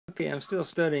Okay, I'm still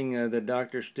studying the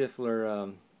Dr.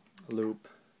 Stiffler loop,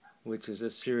 which is a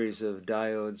series of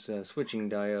diodes, switching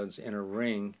diodes in a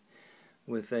ring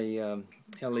with a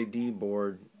LED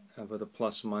board with a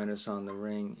plus minus on the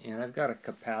ring. And I've got a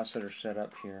capacitor set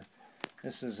up here.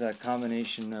 This is a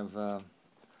combination of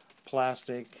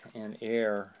plastic and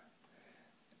air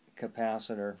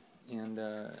capacitor. And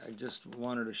I just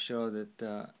wanted to show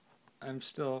that I'm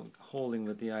still holding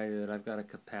with the idea that I've got a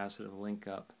capacitive link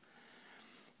up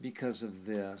because of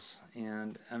this,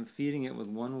 and I'm feeding it with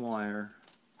one wire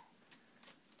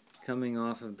coming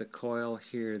off of the coil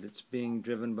here that's being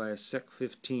driven by a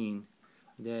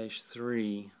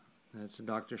SEC15-3. That's a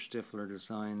Dr. Stiffler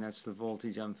design. That's the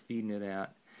voltage I'm feeding it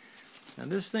at. Now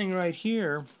this thing right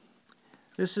here,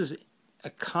 this is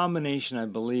a combination, I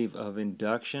believe, of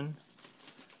induction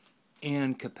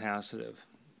and capacitive,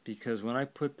 because when I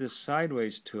put this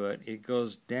sideways to it, it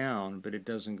goes down, but it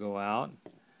doesn't go out.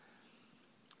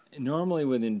 Normally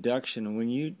with induction, when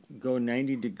you go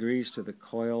 90 degrees to the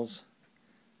coils,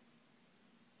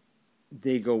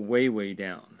 they go way, way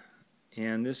down.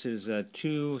 And this is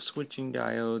two switching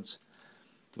diodes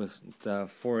with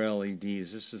 4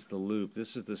 LEDs. This is the loop.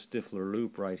 This is the Stiffler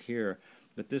loop right here.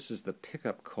 But this is the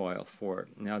pickup coil for it.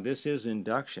 Now this is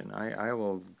induction. I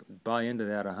will buy into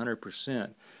that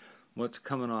 100%. What's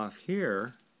coming off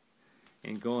here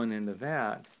and going into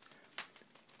that,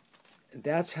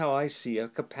 that's how I see a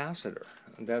capacitor.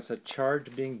 That's a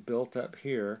charge being built up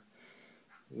here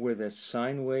with a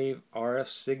sine wave RF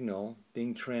signal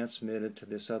being transmitted to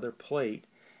this other plate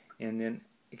and then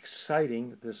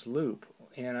exciting this loop.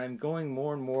 And I'm going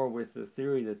more and more with the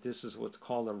theory that this is what's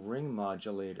called a ring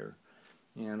modulator.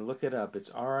 And look it up.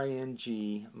 It's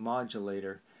RING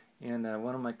modulator. And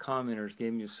one of my commenters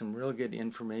gave me some real good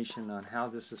information on how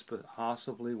this is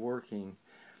possibly working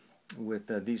with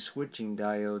these switching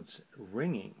diodes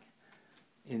ringing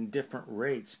in different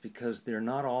rates, because they're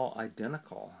not all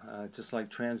identical, just like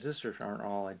transistors aren't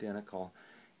all identical.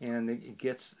 And it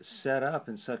gets set up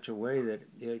in such a way that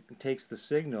it takes the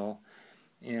signal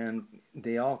and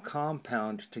they all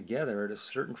compound together at a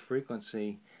certain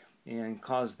frequency and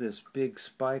cause this big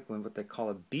spike when what they call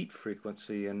a beat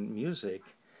frequency in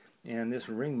music. And this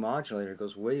ring modulator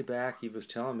goes way back, he was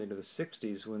telling me, to the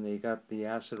 60s when they got the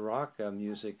acid rock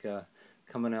music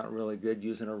coming out really good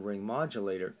using a ring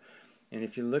modulator. And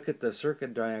if you look at the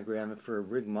circuit diagram for a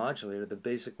ring modulator, the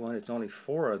basic one, it's only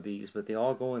 4 of these, but they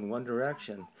all go in one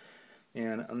direction.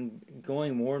 And I'm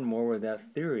going more and more with that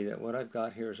theory that what I've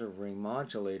got here is a ring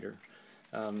modulator.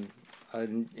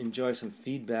 I'd enjoy some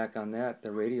feedback on that, the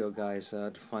radio guys,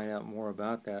 to find out more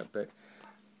about that. But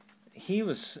he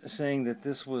was saying that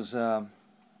this was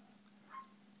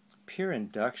pure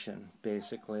induction,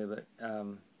 basically. But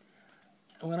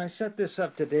when I set this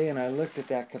up today and I looked at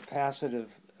that capacitive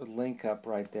link up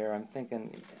right there, I'm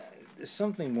thinking there's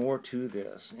something more to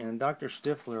this. And Dr.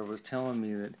 Stiffler was telling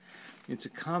me that it's a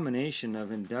combination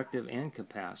of inductive and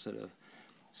capacitive.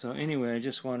 So anyway, I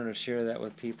just wanted to share that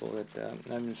with people, that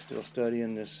I'm still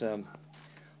studying this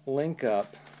link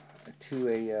up to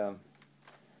a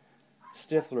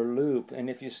Stiffler loop. And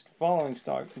if you're following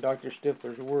Dr.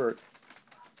 Stiffler's work,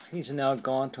 he's now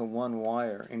gone to one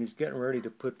wire, and he's getting ready to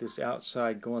put this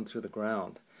outside going through the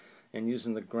ground and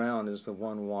using the ground as the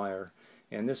one wire.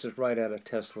 And this is right out of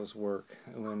Tesla's work.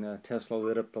 When Tesla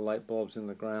lit up the light bulbs in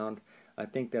the ground, I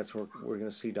think that's what we're going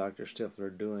to see Dr. Stiffler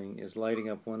doing, is lighting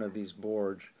up one of these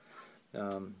boards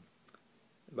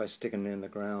by sticking it in the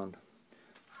ground.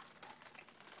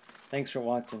 Thanks for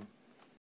watching.